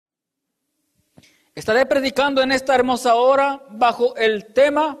Estaré predicando en esta hermosa hora bajo el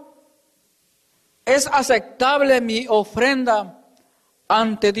tema: ¿es aceptable mi ofrenda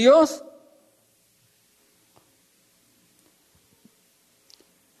ante Dios?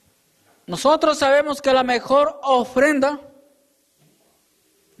 Nosotros sabemos que la mejor ofrenda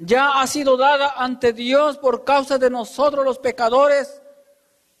ya ha sido dada ante Dios por causa de nosotros los pecadores.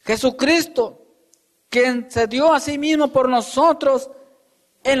 Jesucristo, quien se dio a sí mismo por nosotros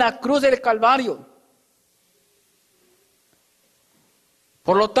en la cruz del Calvario.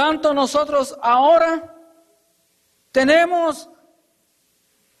 Por lo tanto, nosotros ahora tenemos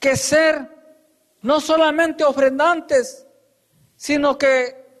que ser no solamente ofrendantes, sino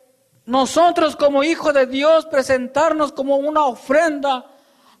que nosotros como hijos de Dios presentarnos como una ofrenda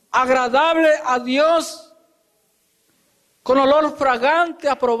agradable a Dios, con olor fragante,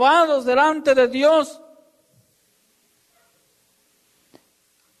 aprobados delante de Dios.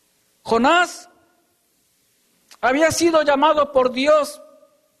 Jonás había sido llamado por Dios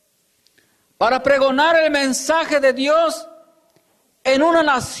para pregonar el mensaje de Dios en una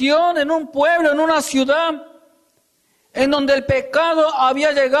nación, en un pueblo, en una ciudad, en donde el pecado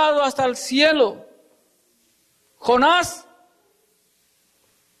había llegado hasta el cielo. Jonás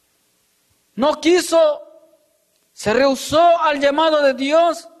no quiso, se rehusó al llamado de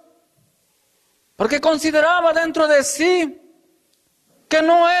Dios, porque consideraba dentro de sí que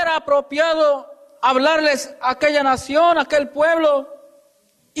no era apropiado hablarles a aquella nación, a aquel pueblo,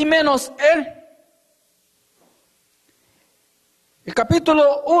 y menos él. El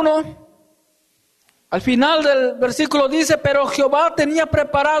capítulo 1, al final del versículo dice: pero Jehová tenía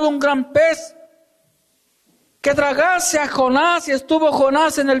preparado un gran pez que tragase a Jonás, y estuvo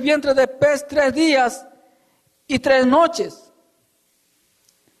Jonás en el vientre del pez 3 días y 3 noches.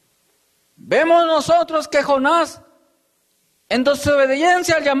 Vemos nosotros que Jonás, en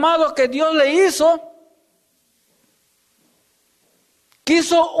desobediencia al llamado que Dios le hizo,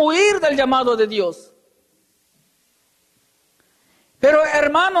 quiso huir del llamado de Dios. Pero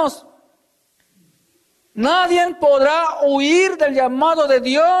hermanos, nadie podrá huir del llamado de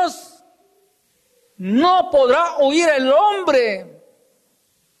Dios. No podrá huir el hombre.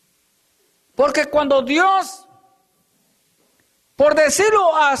 Porque cuando Dios, por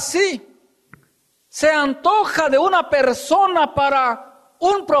decirlo así, se antoja de una persona para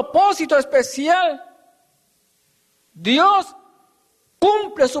un propósito especial, Dios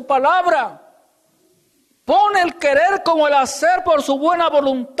cumple su palabra, pone el querer como el hacer por su buena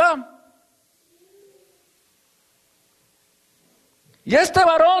voluntad. Y este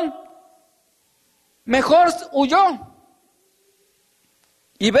varón mejor huyó.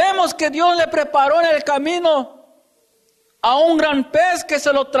 Y vemos que Dios le preparó en el camino a un gran pez que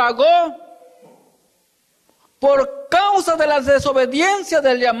se lo tragó por causa de la desobediencia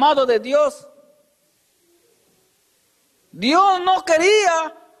del llamado de Dios. Dios no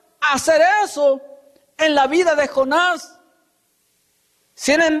quería hacer eso en la vida de Jonás.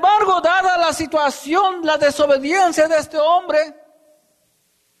 Sin embargo, dada la situación, la desobediencia de este hombre,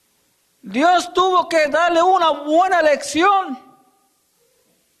 Dios tuvo que darle una buena lección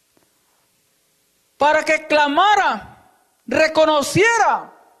para que clamara,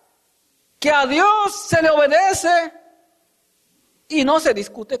 reconociera que a Dios se le obedece y no se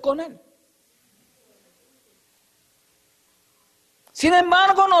discute con Él. Sin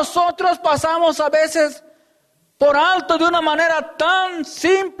embargo, nosotros pasamos a veces por alto de una manera tan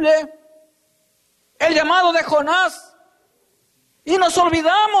simple el llamado de Jonás y nos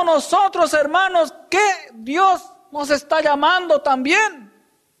olvidamos nosotros, hermanos, que Dios nos está llamando también.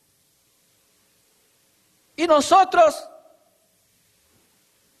 Y nosotros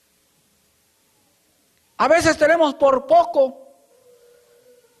a veces tenemos por poco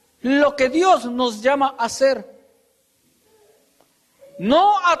lo que Dios nos llama a hacer.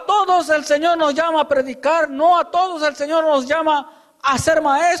 No a todos el Señor nos llama a predicar, no a todos el Señor nos llama a ser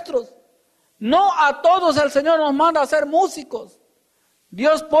maestros, no a todos el Señor nos manda a ser músicos.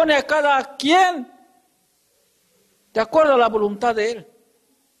 Dios pone a cada quien de acuerdo a la voluntad de Él.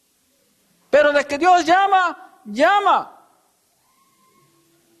 Pero de que Dios llama, llama.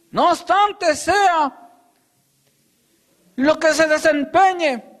 No obstante sea lo que se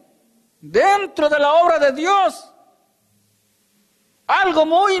desempeñe dentro de la obra de Dios, algo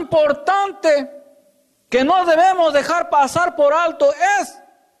muy importante que no debemos dejar pasar por alto es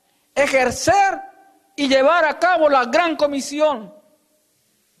ejercer y llevar a cabo la gran comisión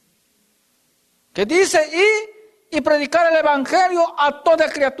que dice: ir y predicar el evangelio a toda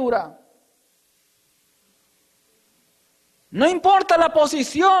criatura. No importa la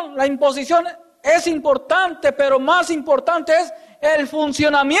posición, la imposición es importante, pero más importante es el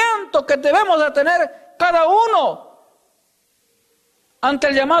funcionamiento que debemos de tener cada uno ante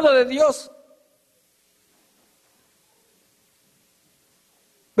el llamado de Dios.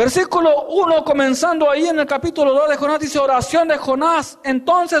 Versículo 1, comenzando ahí en el capítulo 2 de Jonás, dice: oración de Jonás.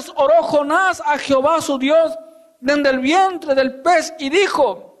 Entonces oró Jonás a Jehová su Dios desde el vientre del pez y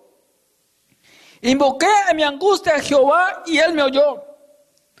dijo: invoqué en mi angustia a Jehová y él me oyó.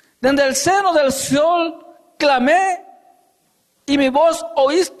 Desde el seno del Seol clamé y mi voz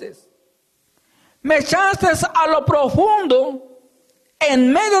oíste. Me echaste a lo profundo,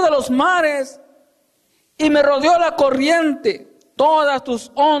 en medio de los mares, y me rodeó la corriente. Todas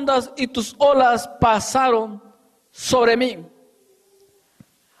tus ondas y tus olas pasaron sobre mí.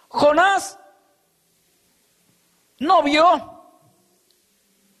 Jonás no vio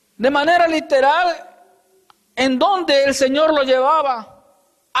de manera literal en donde el Señor lo llevaba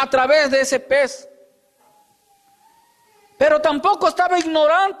a través de ese pez. Pero tampoco estaba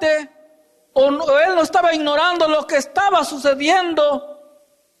ignorante, él no estaba ignorando lo que estaba sucediendo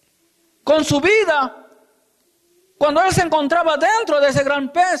con su vida cuando él se encontraba dentro de ese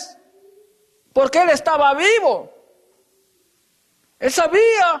gran pez, porque él estaba vivo. Él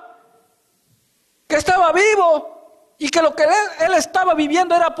sabía que estaba vivo y que lo que él estaba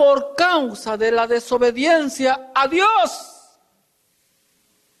viviendo era por causa de la desobediencia a Dios.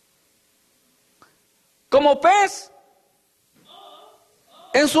 Como pez,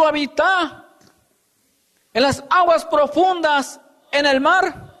 en su hábitat, en las aguas profundas, en el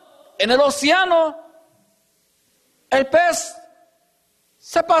mar, en el océano, el pez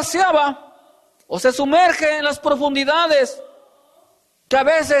se paseaba o se sumerge en las profundidades que a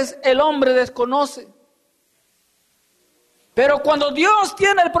veces el hombre desconoce. Pero cuando Dios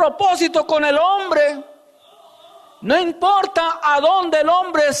tiene el propósito con el hombre, no importa a dónde el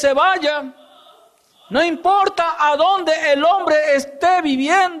hombre se vaya, no importa a dónde el hombre esté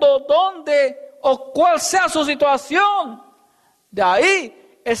viviendo, dónde o cuál sea su situación, de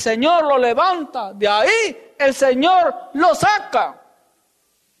ahí el Señor lo levanta, de ahí el Señor lo saca.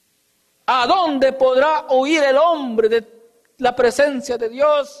 ¿A dónde podrá huir el hombre de la presencia de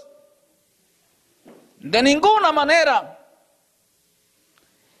Dios? De ninguna manera.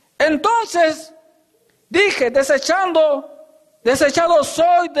 Entonces dije: desechado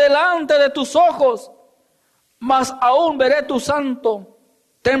soy delante de tus ojos, mas aún veré tu santo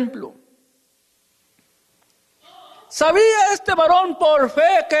templo. ¿Sabía este varón por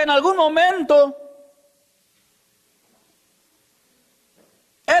fe que en algún momento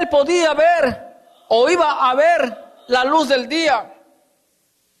él podía ver o iba a ver la luz del día?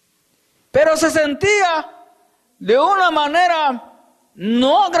 Pero se sentía de una manera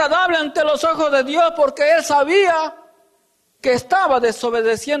no agradable ante los ojos de Dios, porque él sabía que estaba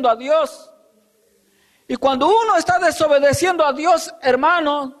desobedeciendo a Dios. Y cuando uno está desobedeciendo a Dios,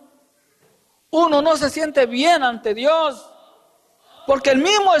 hermano, uno no se siente bien ante Dios, porque el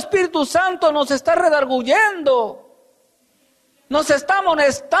mismo Espíritu Santo nos está redarguyendo, nos está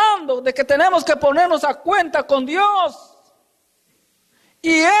amonestando de que tenemos que ponernos a cuenta con Dios.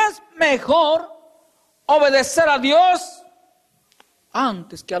 Y es mejor obedecer a Dios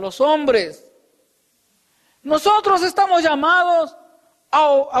antes que a los hombres. Nosotros estamos llamados a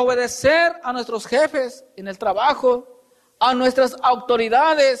obedecer a nuestros jefes en el trabajo, a nuestras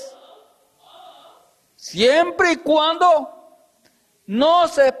autoridades, siempre y cuando no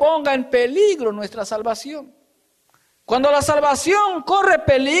se ponga en peligro nuestra salvación. Cuando la salvación corre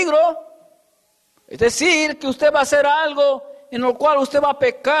peligro, es decir, que usted va a hacer algo en lo cual usted va a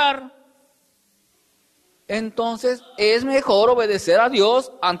pecar, entonces es mejor obedecer a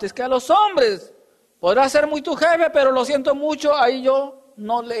Dios antes que a los hombres. Podrá ser muy tu jefe, pero lo siento mucho, ahí yo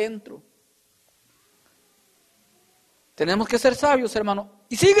no le entro. Tenemos que ser sabios, hermano.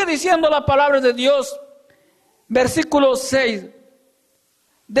 Y sigue diciendo la palabra de Dios, versículo 6.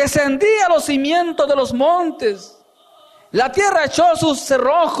 Descendí a los cimientos de los montes, la tierra echó sus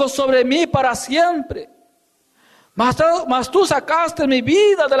cerrojos sobre mí para siempre. Mas tú sacaste mi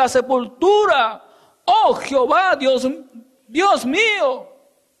vida de la sepultura, oh Jehová, Dios mío.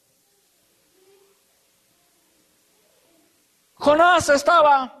 Jonás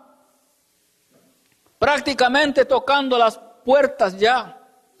estaba prácticamente tocando las puertas ya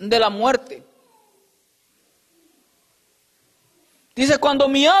de la muerte. Dice: cuando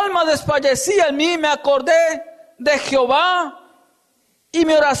mi alma desfallecía en mí, me acordé de Jehová, y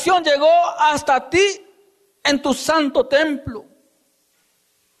mi oración llegó hasta ti en tu santo templo.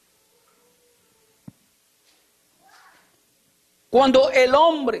 Cuando el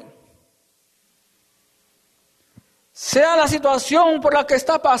hombre, sea la situación por la que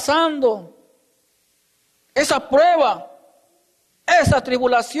está pasando, esa prueba, esa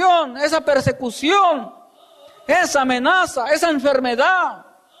tribulación, esa persecución, esa amenaza, esa enfermedad,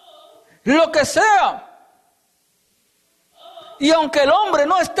 lo que sea. Y aunque el hombre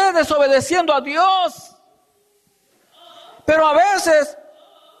no esté desobedeciendo a Dios, pero a veces,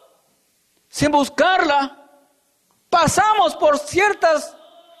 sin buscarla, pasamos por ciertas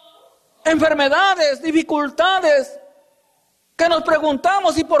enfermedades, dificultades, que nos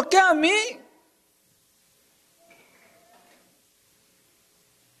preguntamos, ¿y por qué a mí?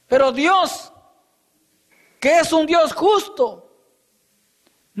 Pero Dios, que es un Dios justo,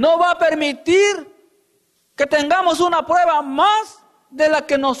 no va a permitir que tengamos una prueba más de la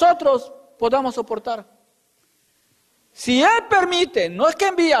que nosotros podamos soportar. Si Él permite, no es que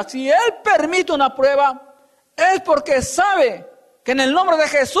envía, si Él permite una prueba, es porque sabe que en el nombre de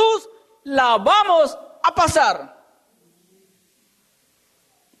Jesús la vamos a pasar.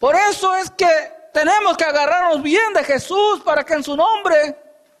 Por eso es que tenemos que agarrarnos bien de Jesús para que en su nombre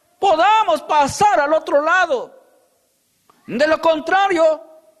podamos pasar al otro lado. De lo contrario,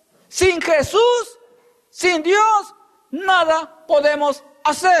 sin Jesús, sin Dios, nada podemos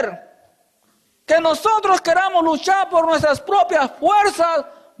hacer. Que nosotros queramos luchar por nuestras propias fuerzas,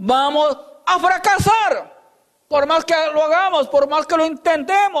 vamos a fracasar. Por más que lo hagamos, por más que lo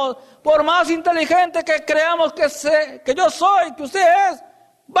intentemos, por más inteligente que creamos que yo soy, que usted es,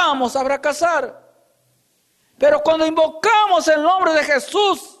 vamos a fracasar. Pero cuando invocamos el nombre de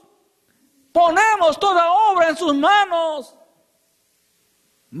Jesús, ponemos toda obra en sus manos,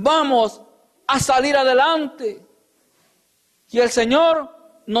 vamos a salir adelante. Y el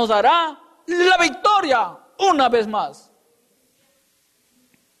Señor nos dará la victoria una vez más.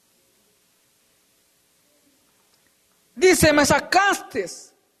 Dice, me sacaste,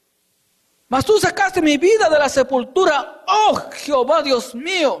 mas tú sacaste mi vida de la sepultura, oh Jehová Dios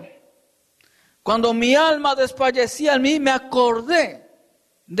mío. Cuando mi alma desfallecía en mí, me acordé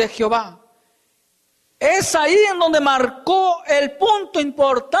de Jehová. Es ahí en donde marcó el punto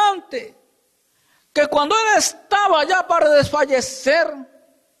importante, que cuando él estaba ya para desfallecer,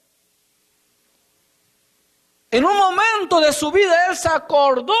 en un momento de su vida él se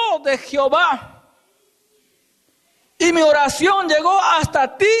acordó de Jehová. Y mi oración llegó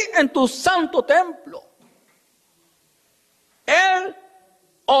hasta ti en tu santo templo. Él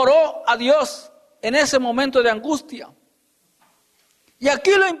oró a Dios en ese momento de angustia. Y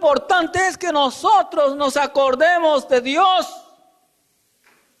aquí lo importante es que nosotros nos acordemos de Dios.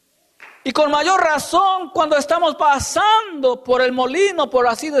 Y con mayor razón cuando estamos pasando por el molino, por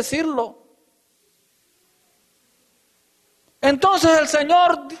así decirlo. Entonces el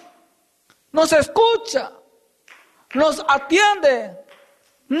Señor nos escucha, nos atiende,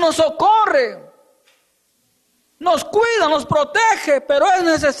 nos socorre, nos cuida, nos protege, pero es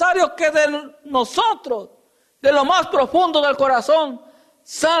necesario que de nosotros, de lo más profundo del corazón,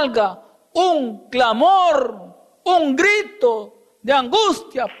 salga un clamor, un grito de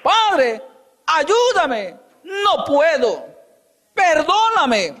angustia. Padre, ayúdame, no puedo,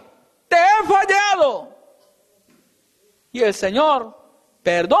 perdóname, te he fallado. Y el Señor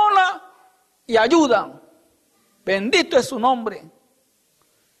perdona y ayuda. Bendito es su nombre.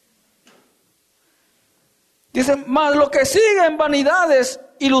 Dice, mas lo que sigue en vanidades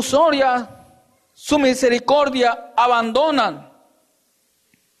ilusorias, su misericordia abandonan.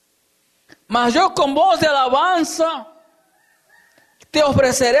 Mas yo con voz de alabanza te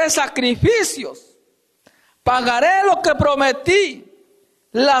ofreceré sacrificios. Pagaré lo que prometí.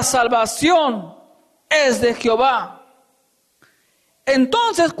 La salvación es de Jehová.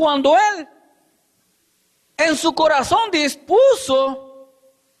 Entonces cuando él en su corazón dispuso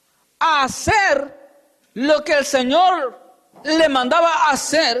a hacer lo que el Señor le mandaba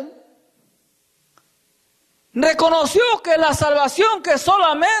hacer, reconoció que la salvación que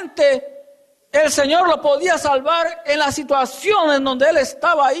solamente el Señor lo podía salvar en la situación en donde él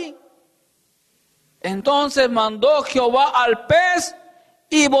estaba ahí. Entonces mandó Jehová al pez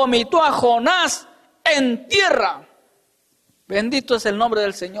y vomitó a Jonás en tierra. Bendito es el nombre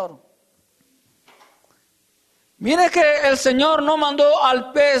del Señor. Mire que el Señor no mandó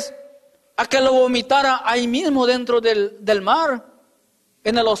al pez a que lo vomitara ahí mismo dentro del mar,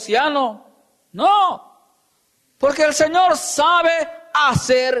 en el océano. No, porque el Señor sabe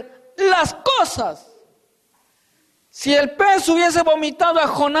hacer las cosas. Si el pez hubiese vomitado a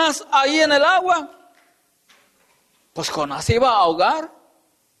Jonás ahí en el agua, pues Jonás se iba a ahogar.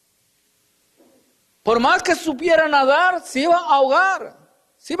 Por más que supiera nadar, se iba a ahogar,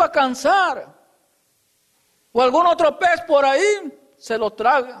 se iba a cansar. O algún otro pez por ahí se lo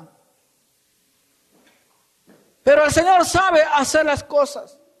traga. Pero el Señor sabe hacer las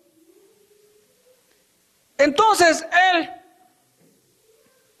cosas. Entonces Él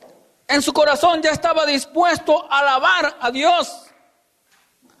en su corazón ya estaba dispuesto a alabar a Dios,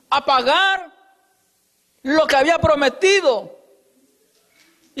 a pagar lo que había prometido.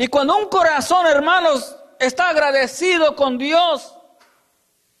 Y cuando un corazón, hermanos, está agradecido con Dios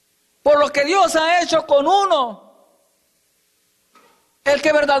por lo que Dios ha hecho con uno, el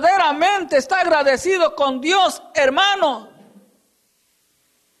que verdaderamente está agradecido con Dios, hermano,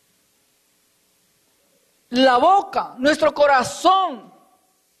 la boca, nuestro corazón,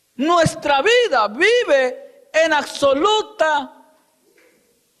 nuestra vida vive en absoluta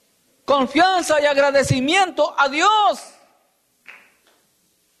confianza y agradecimiento a Dios.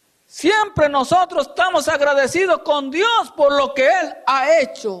 Siempre nosotros estamos agradecidos con Dios por lo que Él ha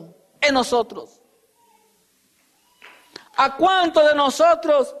hecho en nosotros. ¿A cuántos de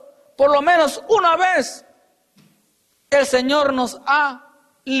nosotros, por lo menos una vez, el Señor nos ha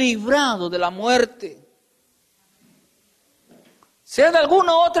librado de la muerte? Si de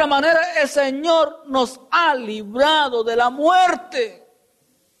alguna u otra manera el Señor nos ha librado de la muerte.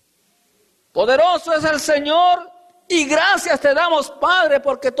 Poderoso es el Señor y gracias te damos, Padre,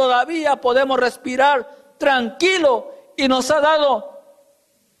 porque todavía podemos respirar tranquilo y nos ha dado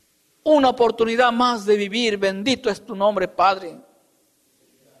una oportunidad más de vivir. Bendito es tu nombre, Padre.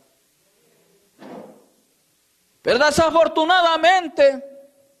 Pero desafortunadamente,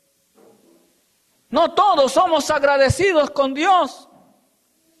 no todos somos agradecidos con Dios.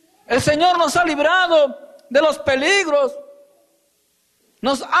 El Señor nos ha librado de los peligros,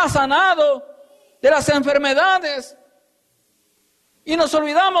 nos ha sanado de las enfermedades y nos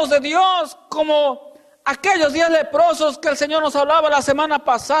olvidamos de Dios como aquellos 10 leprosos que el Señor nos hablaba la semana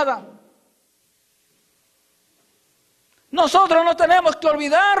pasada. Nosotros no tenemos que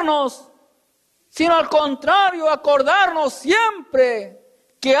olvidarnos, sino al contrario, acordarnos siempre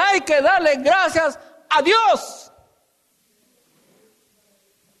que hay que darle gracias a Dios.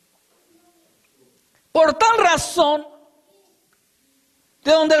 Por tal razón,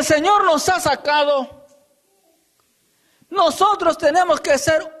 de donde el Señor nos ha sacado, nosotros tenemos que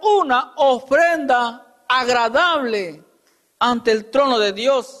ser una ofrenda agradable ante el trono de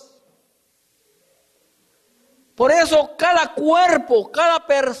Dios. Por eso cada cuerpo, cada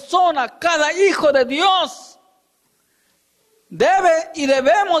persona, cada hijo de Dios debe y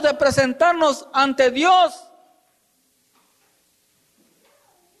debemos de presentarnos ante Dios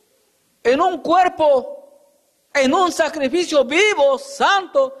en un cuerpo, en un sacrificio vivo,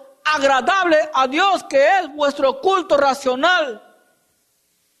 santo, agradable a Dios, que es vuestro culto racional.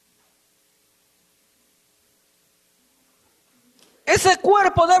 Ese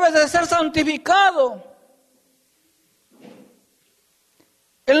cuerpo debe de ser santificado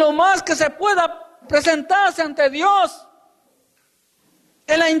en lo más que se pueda presentarse ante Dios,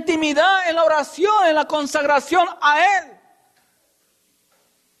 en la intimidad, en la oración, en la consagración a Él,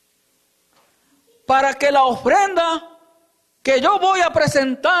 para que la ofrenda que yo voy a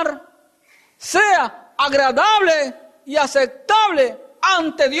presentar sea agradable y aceptable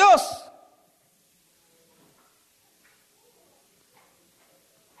ante Dios.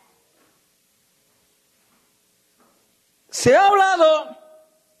 Se ha hablado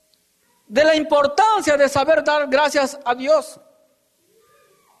de la importancia de saber dar gracias a Dios,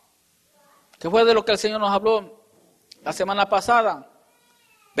 que fue de lo que el Señor nos habló la semana pasada.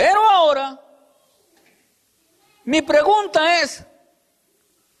 Pero ahora, mi pregunta ¿es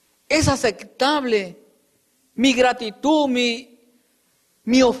aceptable mi gratitud,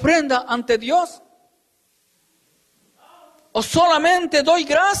 mi ofrenda ante Dios? ¿O solamente doy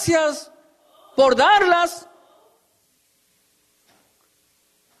gracias por darlas?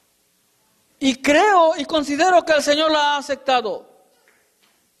 Y creo y considero que el Señor la ha aceptado.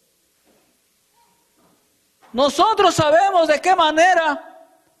 Nosotros sabemos de qué manera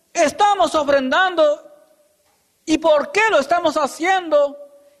estamos ofrendando y por qué lo estamos haciendo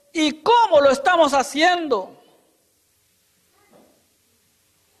y cómo lo estamos haciendo.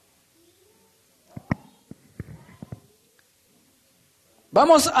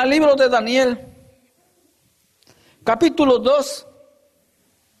 Vamos al libro de Daniel, capítulo 2.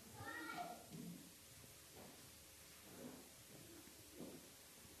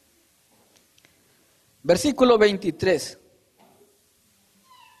 Versículo 23.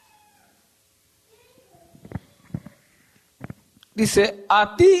 Dice: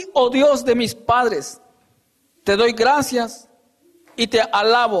 a ti, oh Dios de mis padres, te doy gracias y te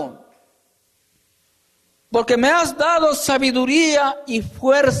alabo, porque me has dado sabiduría y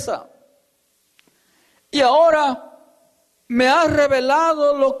fuerza, y ahora me has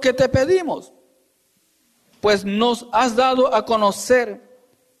revelado lo que te pedimos, pues nos has dado a conocer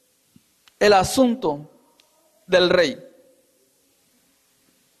el asunto del rey.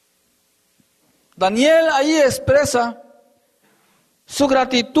 Daniel ahí expresa su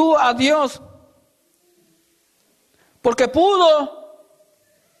gratitud a Dios, porque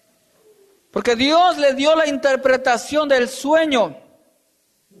Dios le dio la interpretación del sueño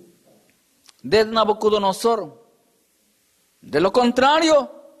de Nabucodonosor. De lo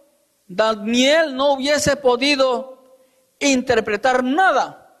contrario, Daniel no hubiese podido interpretar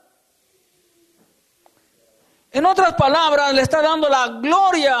nada. En otras palabras, le está dando la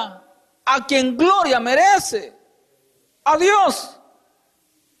gloria a quien gloria merece, a Dios.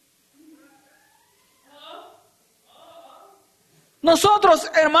 Nosotros,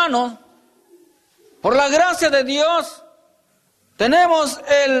 hermanos, por la gracia de Dios, tenemos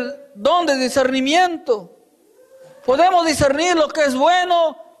el don de discernimiento. Podemos discernir lo que es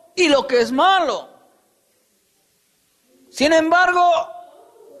bueno y lo que es malo. Sin embargo,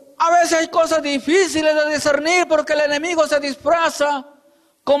 a veces hay cosas difíciles de discernir porque el enemigo se disfraza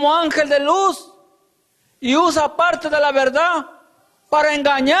como ángel de luz y usa parte de la verdad para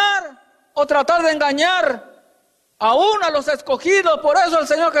engañar o tratar de engañar aún a los escogidos. Por eso el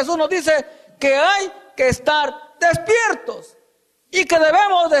Señor Jesús nos dice que hay que estar despiertos y que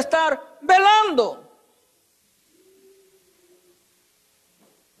debemos de estar velando.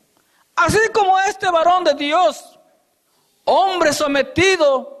 Así como este varón de Dios, hombre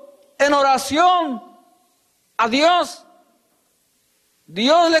sometido en oración a Dios,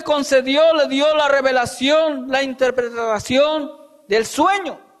 Dios le concedió, le dio la revelación, la interpretación del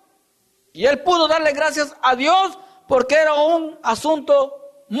sueño. Y él pudo darle gracias a Dios porque era un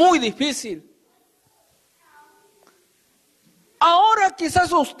asunto muy difícil. Ahora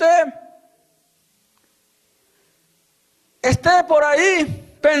quizás usted esté por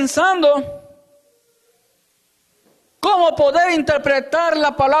ahí pensando cómo poder interpretar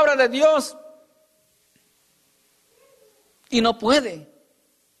la palabra de Dios y no puede.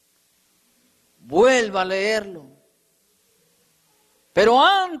 Vuelva a leerlo. Pero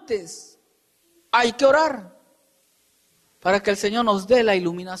antes hay que orar para que el Señor nos dé la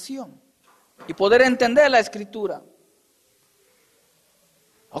iluminación y poder entender la Escritura.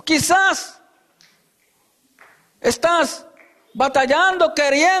 O quizás estás batallando,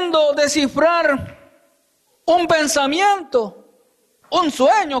 queriendo descifrar un pensamiento, un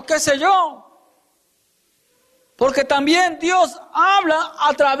sueño, qué sé yo. Porque también Dios habla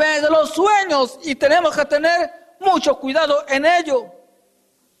a través de los sueños y tenemos que tener mucho cuidado en ello.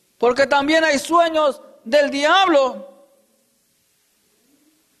 Porque también hay sueños del diablo.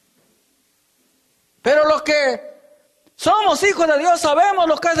 Pero los que somos hijos de Dios sabemos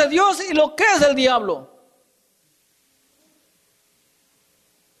lo que es de Dios y lo que es del diablo.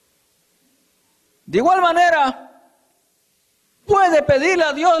 De igual manera, puede pedirle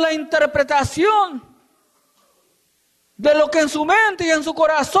a Dios la interpretación de lo que en su mente y en su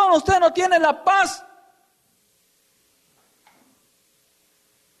corazón usted no tiene la paz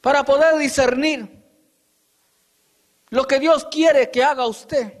para poder discernir lo que Dios quiere que haga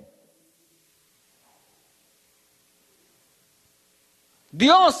usted.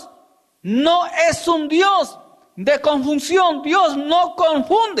 Dios no es un Dios de confusión. Dios no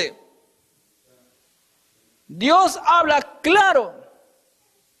confunde. Dios habla claro.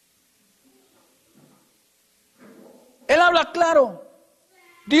 Él habla claro.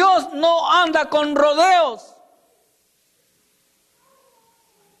 Dios no anda con rodeos.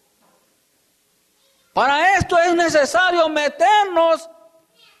 Para esto es necesario meternos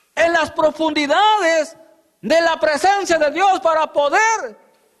en las profundidades de la presencia de Dios para poder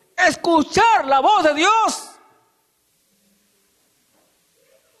escuchar la voz de Dios.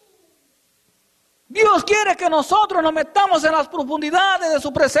 Dios quiere que nosotros nos metamos en las profundidades de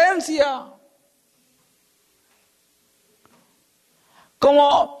su presencia.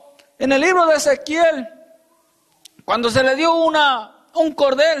 Como en el libro de Ezequiel, cuando se le dio un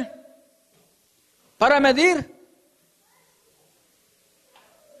cordel para medir.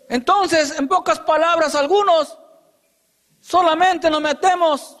 Entonces, en pocas palabras, algunos solamente nos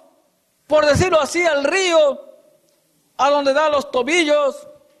metemos, por decirlo así, al río, a donde da los tobillos,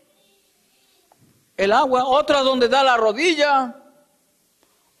 el agua, otros a donde da la rodilla,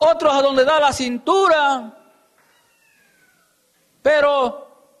 otros a donde da la cintura,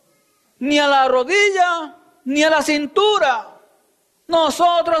 pero ni a la rodilla ni a la cintura.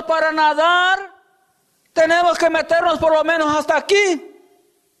 Nosotros para nadar tenemos que meternos por lo menos hasta aquí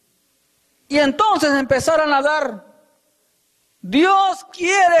y entonces empezar a nadar. Dios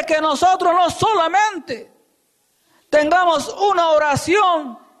quiere que nosotros no solamente tengamos una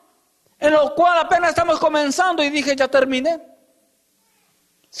oración en lo cual apenas estamos comenzando y dije ya terminé.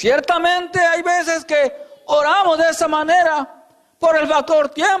 Ciertamente hay veces que oramos de esa manera, por el factor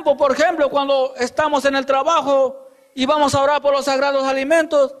tiempo. Por ejemplo, cuando estamos en el trabajo y vamos a orar por los sagrados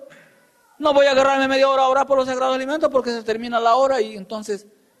alimentos, no voy a agarrarme media hora a orar por los sagrados alimentos porque se termina la hora y entonces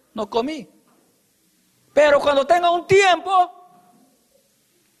no comí. Pero cuando tenga un tiempo,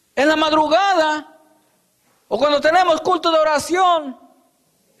 en la madrugada, o cuando tenemos culto de oración,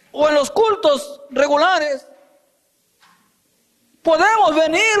 o en los cultos regulares, podemos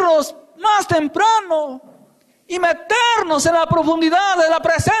venirnos más temprano y meternos en la profundidad de la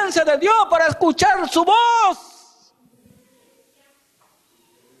presencia de Dios para escuchar su voz.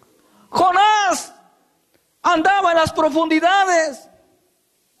 Jonás andaba en las profundidades,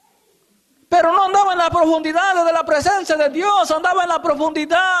 pero no andaba en la profundidad de la presencia de Dios, andaba en la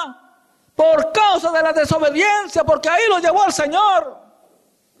profundidad por causa de la desobediencia, porque ahí lo llevó el Señor.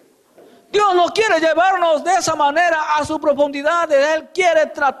 Dios no quiere llevarnos de esa manera a su profundidad. Él quiere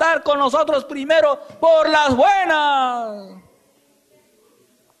tratar con nosotros primero por las buenas.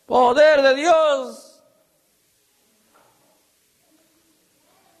 Poder de Dios.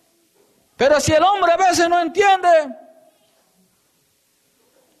 Pero si el hombre a veces no entiende,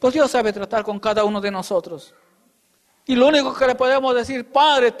 pues Dios sabe tratar con cada uno de nosotros. Y lo único que le podemos decir: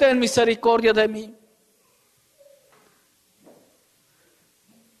 Padre, ten misericordia de mí.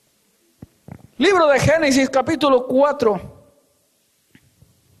 Libro de Génesis, capítulo 4.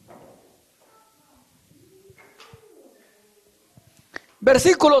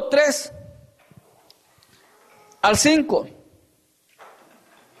 Versículo 3 al 5.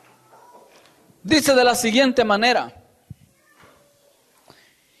 Dice de la siguiente manera: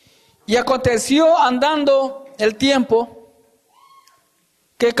 y aconteció andando el tiempo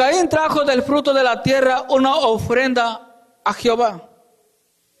que Caín trajo del fruto de la tierra una ofrenda a Jehová.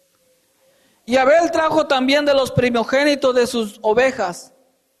 Y Abel trajo también de los primogénitos de sus ovejas,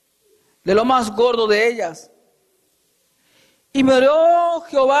 de lo más gordo de ellas. Y miró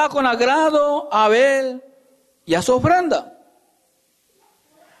Jehová con agrado a Abel y a su ofrenda,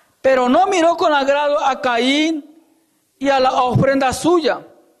 pero no miró con agrado a Caín y a la ofrenda suya.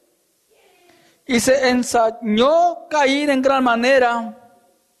 Y se ensañó Caín en gran manera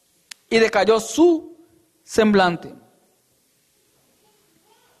y decayó su semblante.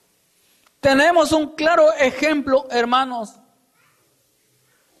 Tenemos un claro ejemplo, hermanos,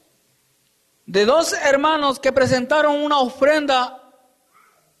 de dos hermanos que presentaron una ofrenda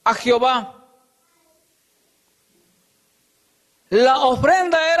a Jehová. La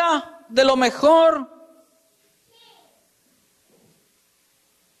ofrenda era de lo mejor.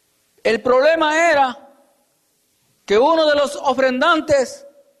 El problema era que uno de los ofrendantes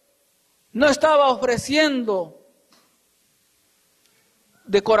no estaba ofreciendo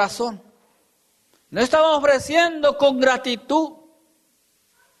de corazón. No estaba ofreciendo con gratitud.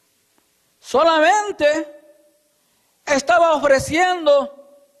 Solamente estaba ofreciendo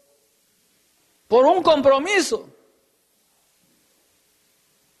por un compromiso.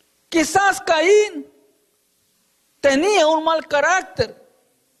 Quizás Caín tenía un mal carácter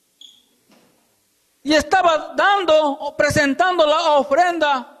y estaba dando o presentando la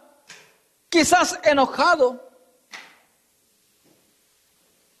ofrenda quizás enojado.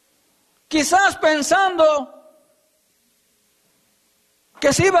 Quizás pensando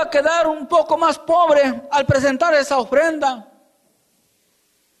que se iba a quedar un poco más pobre al presentar esa ofrenda.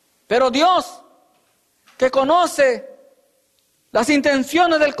 Pero Dios, que conoce las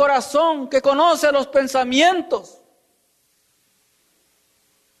intenciones del corazón, que conoce los pensamientos,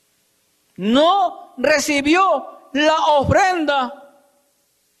 no recibió la ofrenda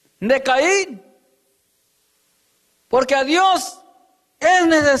de Caín, porque a Dios es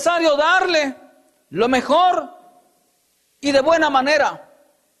necesario darle lo mejor y de buena manera.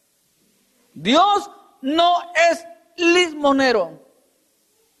 Dios no es limosnero.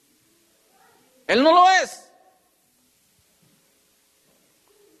 Él no lo es.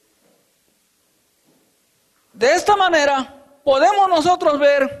 De esta manera podemos nosotros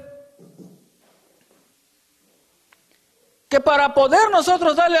ver que para poder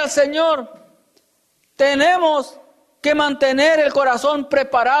nosotros darle al Señor, tenemos que mantener el corazón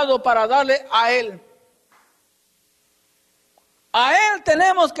preparado para darle a Él. A Él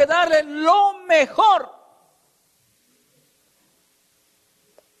tenemos que darle lo mejor.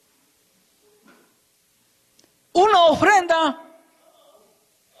 Una ofrenda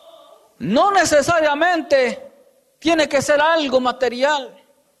no necesariamente tiene que ser algo material.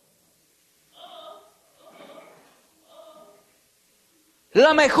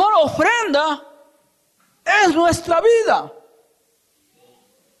 La mejor ofrenda es nuestra vida.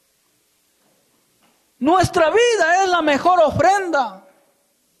 Nuestra vida es la mejor ofrenda.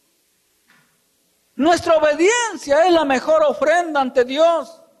 Nuestra obediencia es la mejor ofrenda ante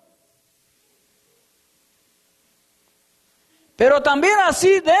Dios. Pero también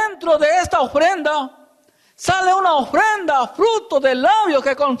así dentro de esta ofrenda sale una ofrenda fruto del labio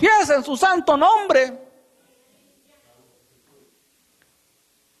que confiesa en su santo nombre.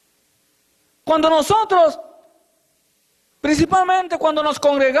 Cuando nosotros, principalmente cuando nos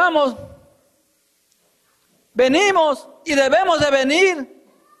congregamos, venimos y debemos de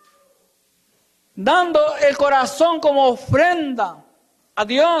venir dando el corazón como ofrenda a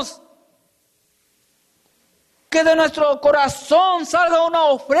Dios. Que de nuestro corazón salga una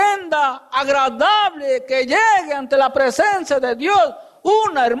ofrenda agradable que llegue ante la presencia de Dios,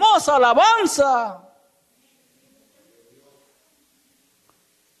 una hermosa alabanza.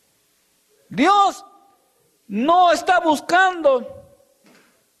 Dios no está buscando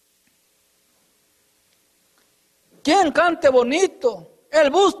quien cante bonito. Él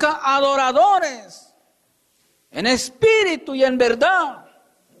busca adoradores en espíritu y en verdad.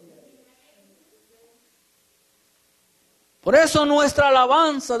 Por eso nuestra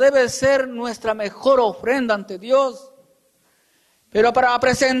alabanza debe ser nuestra mejor ofrenda ante Dios. Pero para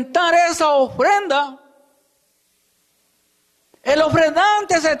presentar esa ofrenda, el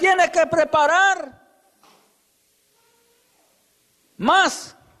ofrendante se tiene que preparar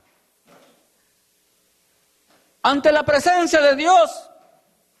más ante la presencia de Dios,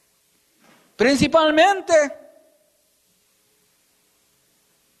 principalmente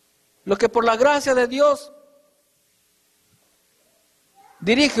lo que por la gracia de Dios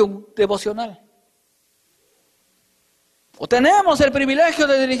dirige un devocional. O tenemos el privilegio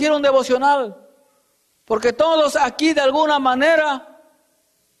de dirigir un devocional, porque todos aquí de alguna manera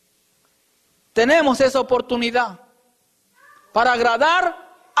tenemos esa oportunidad para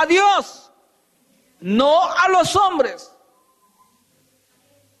agradar a Dios, no a los hombres.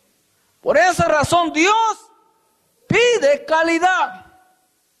 Por esa razón Dios pide calidad,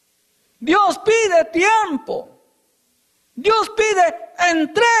 Dios pide tiempo, Dios pide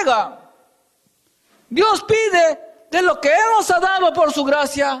entrega, Dios pide de lo que Él nos ha dado por su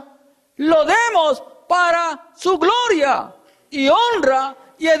gracia, lo demos para su gloria y honra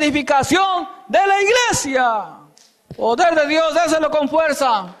y edificación de la iglesia. Poder de Dios, déselo con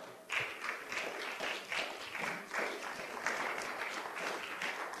fuerza.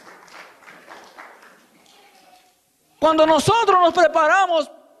 Cuando nosotros nos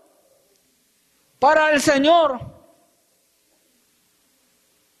preparamos para el Señor,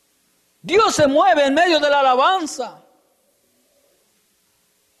 Dios se mueve en medio de la alabanza.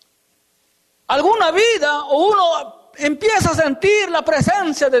 Alguna vida o uno empieza a sentir la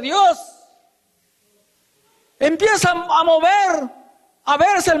presencia de Dios. Empieza a mover, a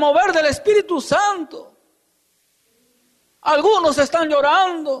verse el mover del Espíritu Santo. Algunos están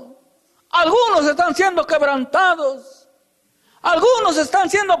llorando, algunos están siendo quebrantados, algunos están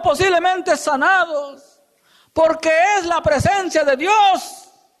siendo posiblemente sanados, porque es la presencia de Dios,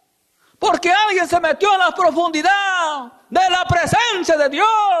 porque alguien se metió en la profundidad de la presencia de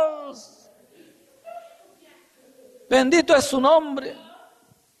Dios. Bendito es su nombre.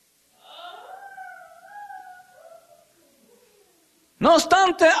 No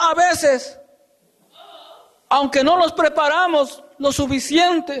obstante, a veces, aunque no nos preparamos lo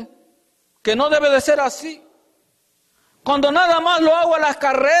suficiente, que no debe de ser así, cuando nada más lo hago a la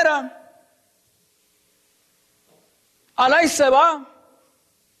carrera, al ahí se va,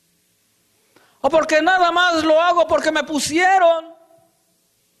 o porque nada más lo hago porque me pusieron,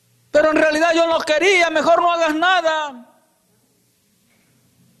 pero en realidad yo no quería, mejor no hagas nada.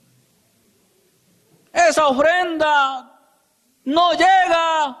 Esa ofrenda no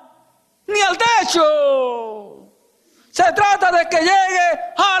llega ni al techo. Se trata de que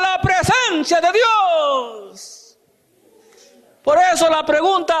llegue a la presencia de Dios. Por eso la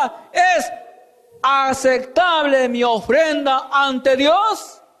pregunta es, ¿aceptable mi ofrenda ante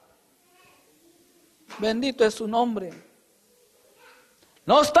Dios? Bendito es su nombre.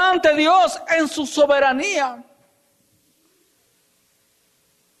 No obstante, Dios en su soberanía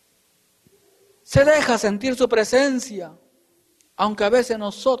se deja sentir su presencia, aunque a veces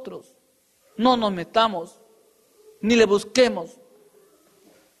nosotros no nos metamos ni le busquemos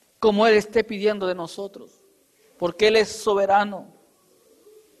como Él esté pidiendo de nosotros, porque Él es soberano.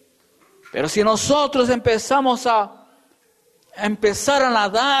 Pero si nosotros empezamos a empezar a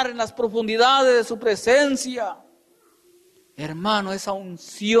nadar en las profundidades de su presencia, hermano, esa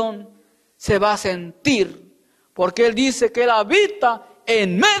unción se va a sentir, porque Él dice que Él habita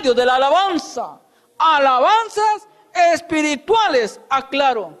en medio de la alabanza. Alabanzas espirituales,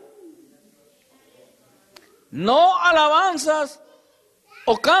 aclaro. No alabanzas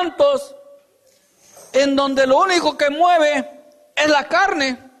o cantos en donde lo único que mueve es la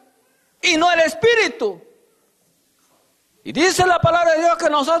carne y no el espíritu. Y dice la palabra de Dios que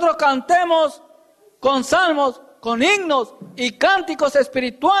nosotros cantemos con salmos, con himnos y cánticos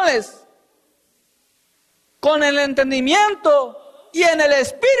espirituales, con el entendimiento y en el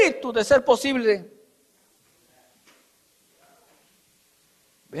espíritu de ser posible.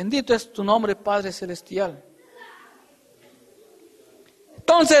 Bendito es tu nombre, Padre Celestial.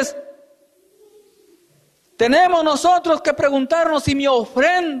 Entonces, tenemos nosotros que preguntarnos si mi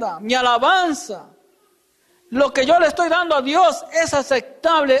ofrenda, mi alabanza, lo que yo le estoy dando a Dios es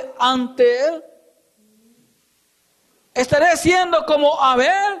aceptable ante Él. ¿Estaré siendo como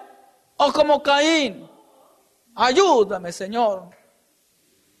Abel o como Caín? Ayúdame, Señor.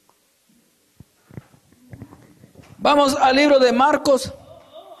 Vamos al libro de Marcos,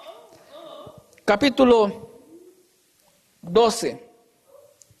 capítulo 12.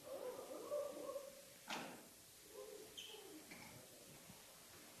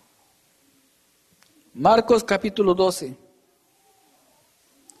 Marcos capítulo 12,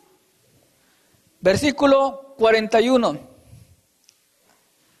 versículo 41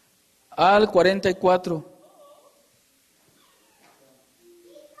 al 44.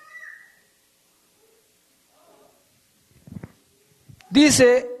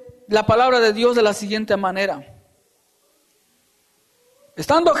 Dice la palabra de Dios de la siguiente manera: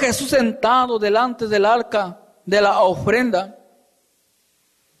 estando Jesús sentado delante del arca de la ofrenda,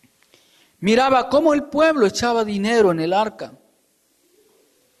 miraba cómo el pueblo echaba dinero en el arca.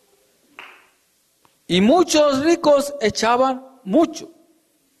 Y muchos ricos echaban mucho.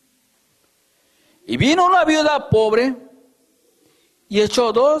 Y vino una viuda pobre y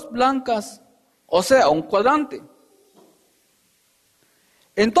echó 2 blancas, o sea, un cuadrante.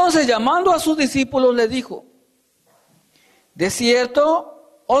 Entonces, llamando a sus discípulos, le dijo: de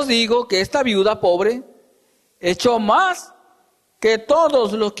cierto os digo que esta viuda pobre echó más que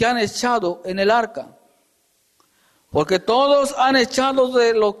todos los que han echado en el arca, porque todos han echado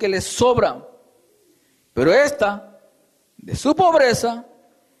de lo que les sobra, pero esta, de su pobreza,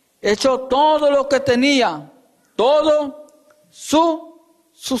 echó todo lo que tenía, todo su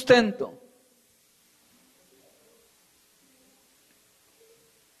sustento.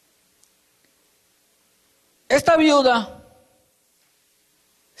 Esta viuda,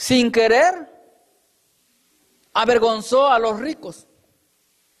 sin querer, avergonzó a los ricos.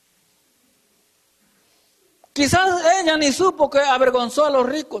 Quizás ella ni supo que avergonzó a los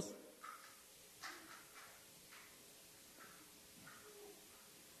ricos.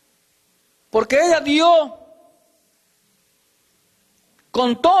 Porque ella dio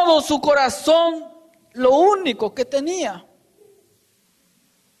con todo su corazón lo único que tenía: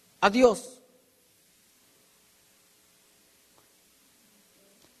 a Dios.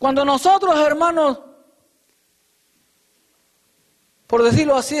 Cuando nosotros, hermanos, por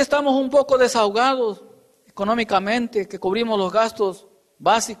decirlo así, estamos un poco desahogados económicamente, que cubrimos los gastos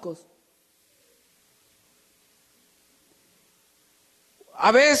básicos,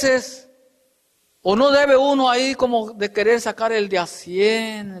 a veces, o no debe uno ahí como de querer sacar el de a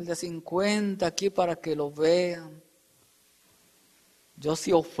 100, el de a 50 aquí para que lo vean. Yo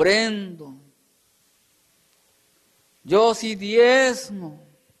sí ofrendo, yo sí diezmo.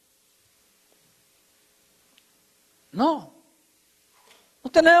 No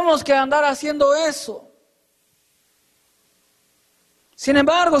tenemos que andar haciendo eso. Sin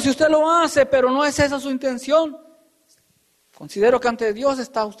embargo, si usted lo hace, pero no es esa su intención, considero que ante Dios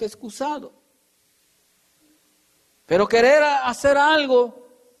está usted excusado. Pero querer hacer algo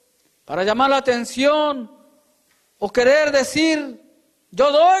para llamar la atención o querer decir, yo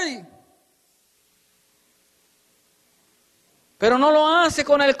doy, pero no lo hace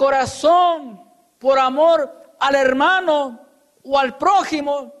con el corazón, por amor al hermano o al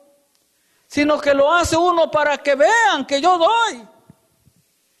prójimo, sino que lo hace uno para que vean que yo doy.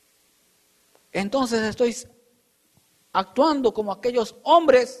 Entonces estoy actuando como aquellos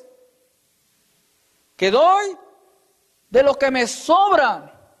hombres que doy de lo que me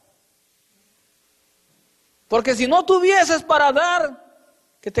sobra. Porque si no tuvieses para dar,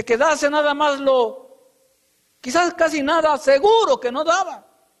 que te quedase nada más quizás casi nada, seguro que no daba.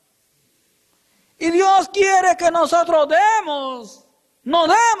 Y Dios quiere que nosotros nos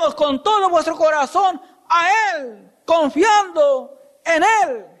demos con todo vuestro corazón a Él, confiando en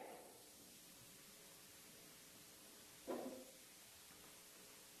Él.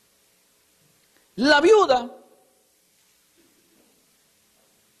 La viuda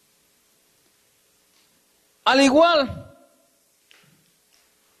al igual,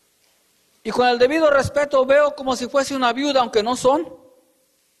 y con el debido respeto veo como si fuese una viuda, aunque no son.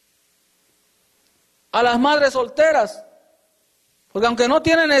 a las madres solteras, porque aunque no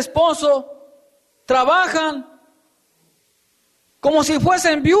tienen esposo, trabajan como si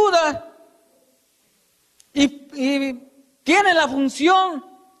fuesen viudas y tienen la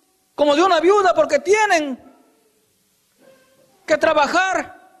función como de una viuda porque tienen que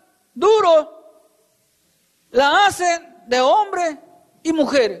trabajar duro. La hacen de hombre y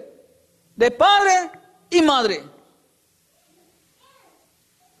mujer, de padre y madre.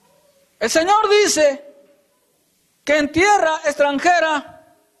 El Señor dice que en tierra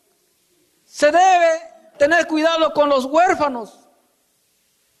extranjera se debe tener cuidado con los huérfanos,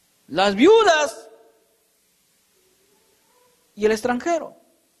 las viudas y el extranjero.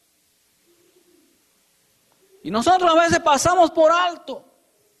 Y nosotros a veces pasamos por alto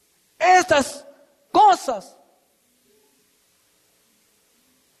estas cosas.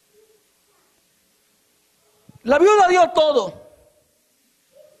 La viuda dio todo.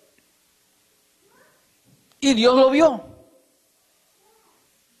 Y Dios lo vio.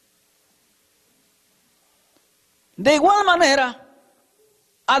 De igual manera,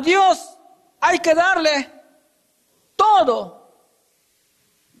 a Dios hay que darle todo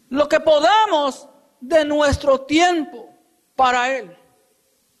lo que podamos de nuestro tiempo para Él.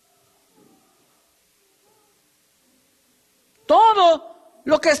 Todo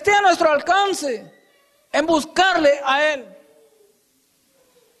lo que esté a nuestro alcance en buscarle a Él.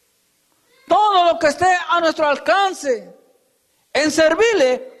 Todo lo que esté a nuestro alcance en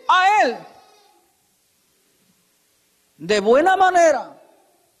servirle a Él. De buena manera,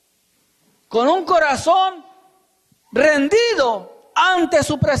 con un corazón rendido ante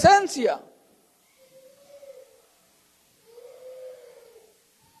su presencia.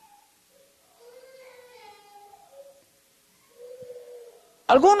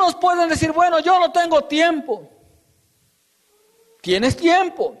 Algunos pueden decir, bueno, yo no tengo tiempo. Tienes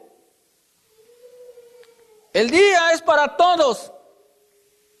tiempo. El día es para todos.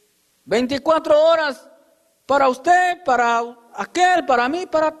 24 horas para usted, para aquel, para mí,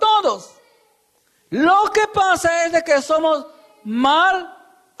 para todos. Lo que pasa es de que somos mal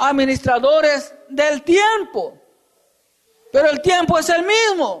administradores del tiempo. Pero el tiempo es el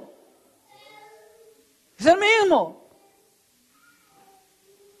mismo. Es el mismo.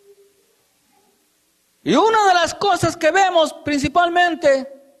 Y una de las cosas que vemos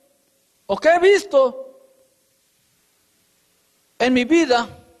principalmente, o que he visto en mi vida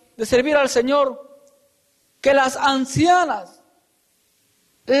de servir al Señor, que las ancianas,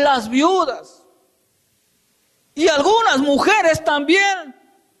 las viudas y algunas mujeres también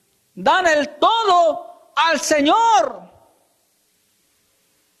dan el todo al Señor.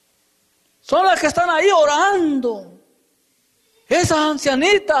 Son las que están ahí orando. Esas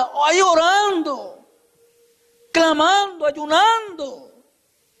ancianitas ahí orando, clamando, ayunando.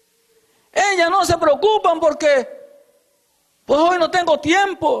 Ellas no se preocupan porque, pues hoy no tengo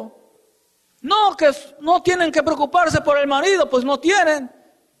tiempo. No, que no tienen que preocuparse por el marido, pues no tienen.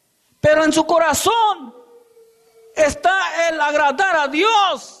 Pero en su corazón está el agradar a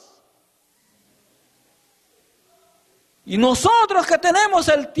Dios. Y nosotros que tenemos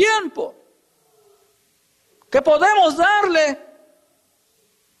el tiempo, que podemos darle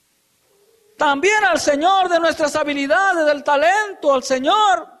también al Señor de nuestras habilidades, del talento, al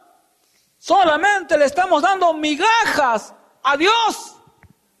Señor, solamente le estamos dando migajas a Dios.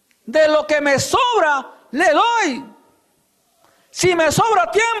 De lo que me sobra, le doy. Si me sobra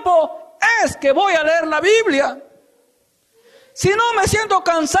tiempo, es que voy a leer la Biblia. Si no me siento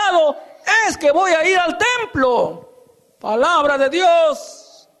cansado, es que voy a ir al templo. Palabra de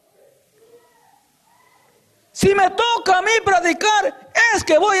Dios. Si me toca a mí predicar, es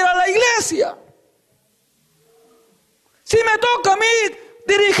que voy a ir a la iglesia. Si me toca a mí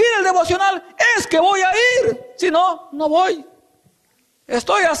dirigir el devocional, es que voy a ir. Si no, no voy.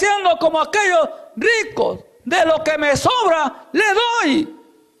 Estoy haciendo como aquellos ricos. De lo que me sobra, le doy.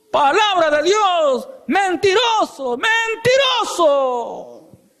 Palabra de Dios. Mentiroso, mentiroso.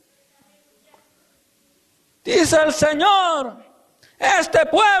 Dice el Señor, este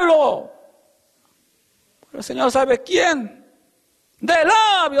pueblo, el Señor sabe quién, de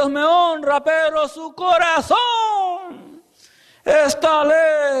labios me honra, pero su corazón está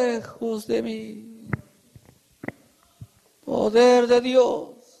lejos de mí. Poder de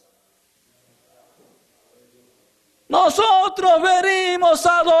Dios. Nosotros venimos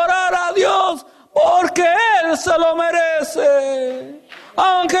a adorar a Dios porque Él se lo merece.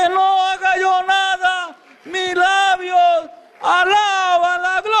 Aunque no haga yo nada, mis labios alaban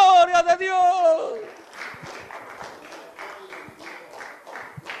la gloria de Dios.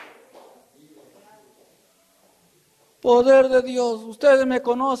 Poder de Dios. Ustedes me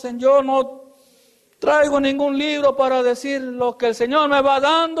conocen, yo no traigo ningún libro para decir lo que el Señor me va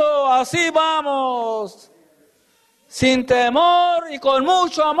dando. Así vamos, sin temor y con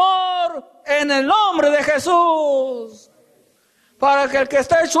mucho amor, en el nombre de Jesús. Para que el que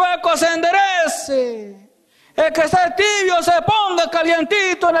esté chueco se enderece, el que esté tibio se ponga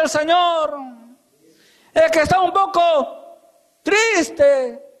calientito en el Señor, el que está un poco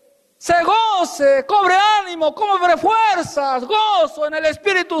triste se goce, cobre ánimo, cobre fuerzas, gozo en el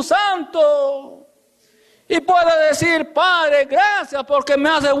Espíritu Santo. Y puede decir: Padre, gracias porque me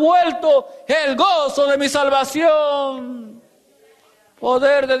has devuelto el gozo de mi salvación.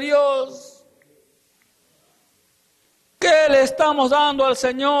 Poder de Dios. ¿Qué le estamos dando al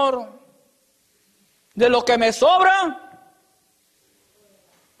Señor? ¿De lo que me sobra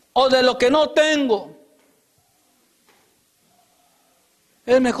o de lo que no tengo?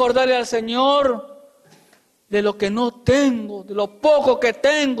 Es mejor darle al Señor de lo que no tengo, de lo poco que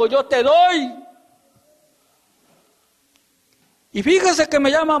tengo, yo te doy. Y fíjese que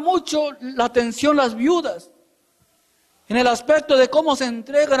me llama mucho la atención las viudas, en el aspecto de cómo se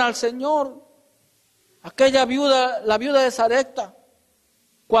entregan al Señor. Aquella viuda, la viuda de Sarepta,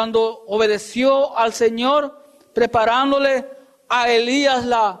 cuando obedeció al Señor, preparándole a Elías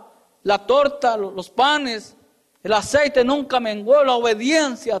la torta, los panes, el aceite nunca menguó. La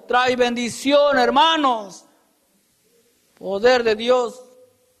obediencia trae bendición, hermanos. Poder de Dios.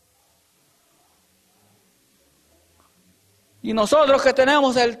 Y nosotros que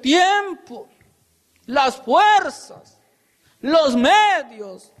tenemos el tiempo, las fuerzas, los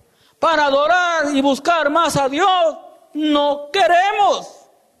medios para adorar y buscar más a Dios, no queremos,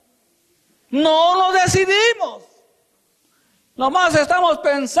 no lo decidimos. Nomás estamos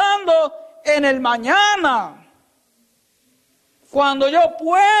pensando en el mañana, cuando yo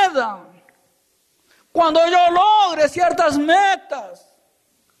pueda, cuando yo logre ciertas metas,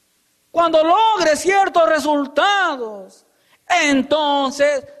 cuando logre ciertos resultados,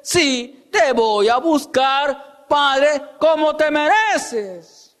 entonces sí te voy a buscar, Padre, como te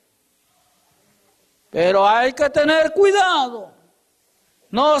mereces. Pero hay que tener cuidado.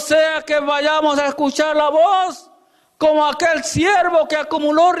 No sea que vayamos a escuchar la voz como aquel siervo que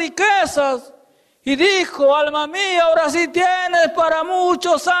acumuló riquezas y dijo: alma mía, ahora sí tienes para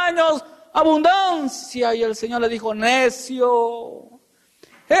muchos años abundancia. Y el Señor le dijo: necio,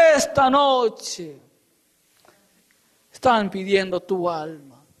 esta noche están pidiendo tu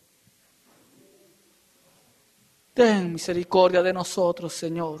alma. Ten misericordia de nosotros,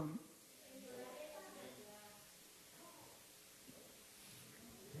 Señor.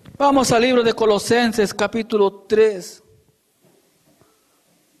 Vamos al libro de Colosenses, capítulo 3.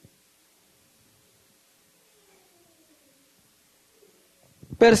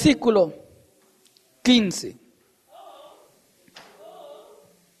 Versículo 15.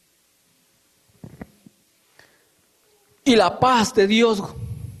 Y la paz de Dios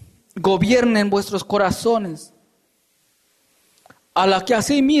gobierne en vuestros corazones, a la que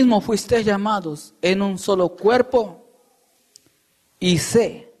asimismo fuisteis llamados en un solo cuerpo, y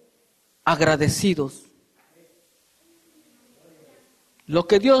sé agradecidos. Lo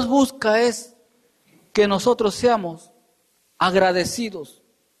que Dios busca es que nosotros seamos agradecidos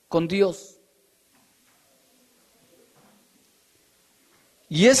con Dios.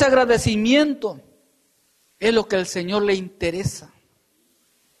 Y ese agradecimiento es lo que al Señor le interesa.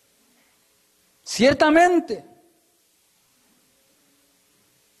 Ciertamente,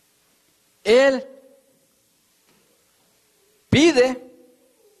 Él pide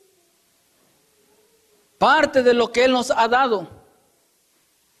parte de lo que Él nos ha dado,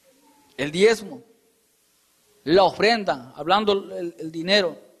 el diezmo, la ofrenda, hablando el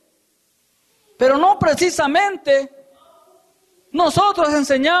dinero. Pero no precisamente nosotros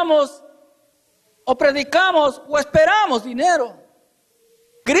enseñamos o predicamos o esperamos dinero.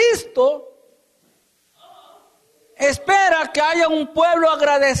 Cristo espera que haya un pueblo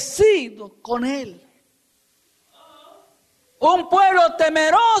agradecido con Él. Un pueblo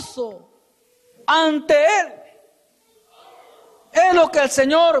temeroso ante Él. Es lo que el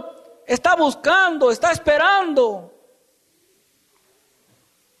Señor está buscando, está esperando.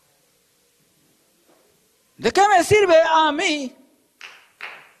 ¿De qué me sirve a mí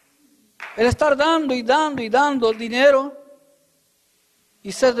el estar dando y dando y dando dinero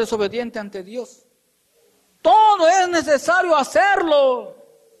y ser desobediente ante Dios? Todo es necesario hacerlo.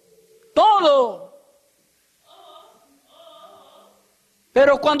 Todo.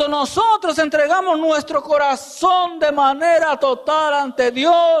 Pero cuando nosotros entregamos nuestro corazón de manera total ante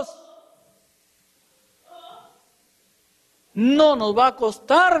Dios, no nos va a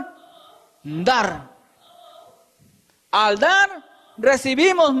costar dar. Al dar,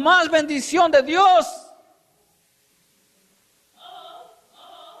 recibimos más bendición de Dios.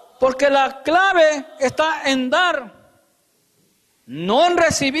 Porque la clave está en dar, no en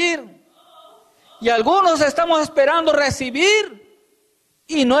recibir. Y algunos estamos esperando recibir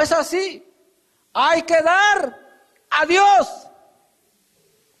y no es así. Hay que dar a Dios.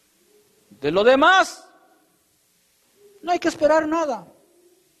 De lo demás, no hay que esperar nada.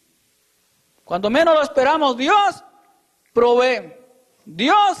 Cuando menos lo esperamos, Dios provee.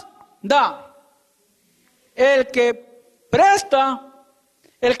 Dios da. El que presta,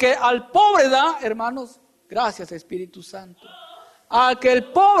 el que al pobre da, hermanos, gracias Espíritu Santo. Al que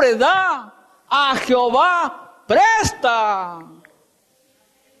el pobre da, a Jehová presta.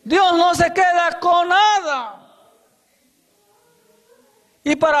 Dios no se queda con nada.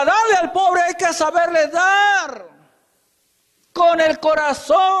 Y para darle al pobre hay que saberle dar con el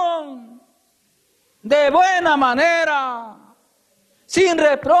corazón, de buena manera, sin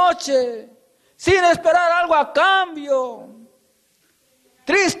reproche, sin esperar algo a cambio.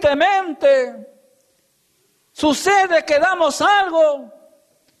 Tristemente, sucede que damos algo,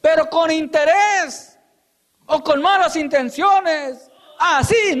 pero con interés o con malas intenciones.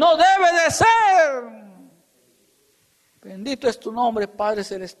 Así no debe de ser. Bendito es tu nombre, Padre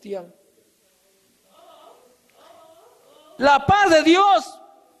Celestial. La paz de Dios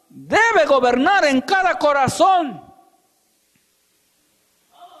debe gobernar en cada corazón.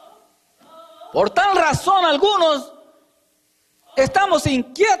 Por tal razón, algunos estamos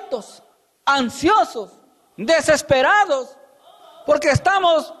inquietos, ansiosos, desesperados, porque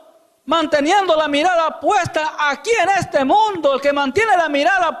estamos manteniendo la mirada puesta aquí en este mundo. El que mantiene la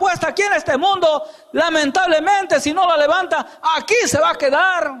mirada puesta aquí en este mundo, lamentablemente, si no la levanta, aquí se va a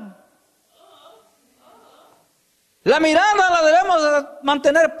quedar. La mirada la debemos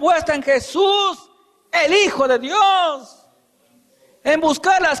mantener puesta en Jesús, el Hijo de Dios, en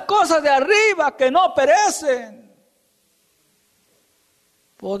buscar las cosas de arriba que no perecen.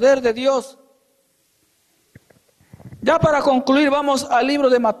 Poder de Dios. Ya para concluir, vamos al libro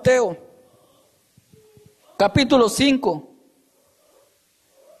de Mateo, capítulo 5.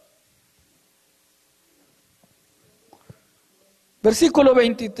 Versículo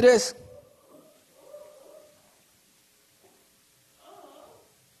 23.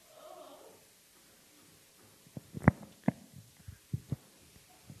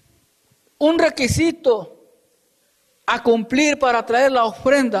 Un requisito a cumplir para traer la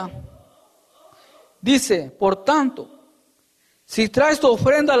ofrenda. Dice, por tanto, si traes tu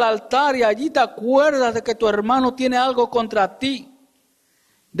ofrenda al altar y allí te acuerdas de que tu hermano tiene algo contra ti,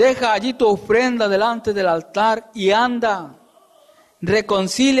 deja allí tu ofrenda delante del altar y anda.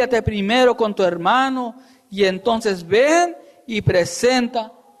 Reconcíliate primero con tu hermano y entonces ven y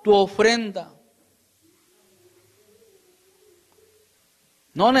presenta tu ofrenda.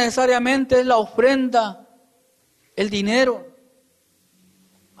 No necesariamente es la ofrenda el dinero.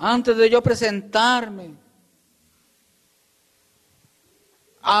 Antes de yo presentarme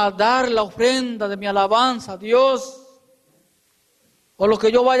a dar la ofrenda de mi alabanza a Dios, o lo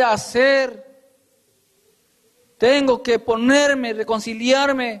que yo vaya a hacer, tengo que ponerme,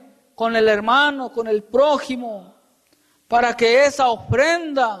 reconciliarme con el hermano, con el prójimo, para que esa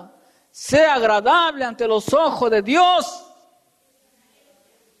ofrenda sea agradable ante los ojos de Dios.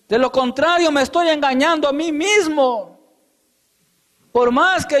 De lo contrario, me estoy engañando a mí mismo. Por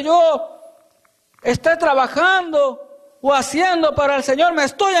más que yo esté trabajando o haciendo para el Señor, me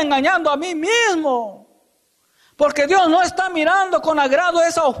estoy engañando a mí mismo. Porque Dios no está mirando con agrado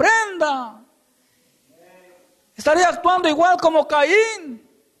esa ofrenda. Estaría actuando igual como Caín.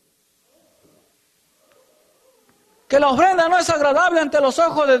 Que la ofrenda no es agradable ante los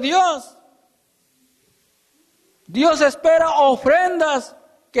ojos de Dios. Dios espera ofrendas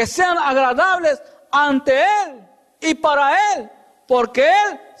que sean agradables ante Él y para Él. Porque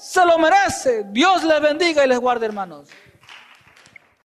Él se lo merece. Dios les bendiga y les guarde, hermanos.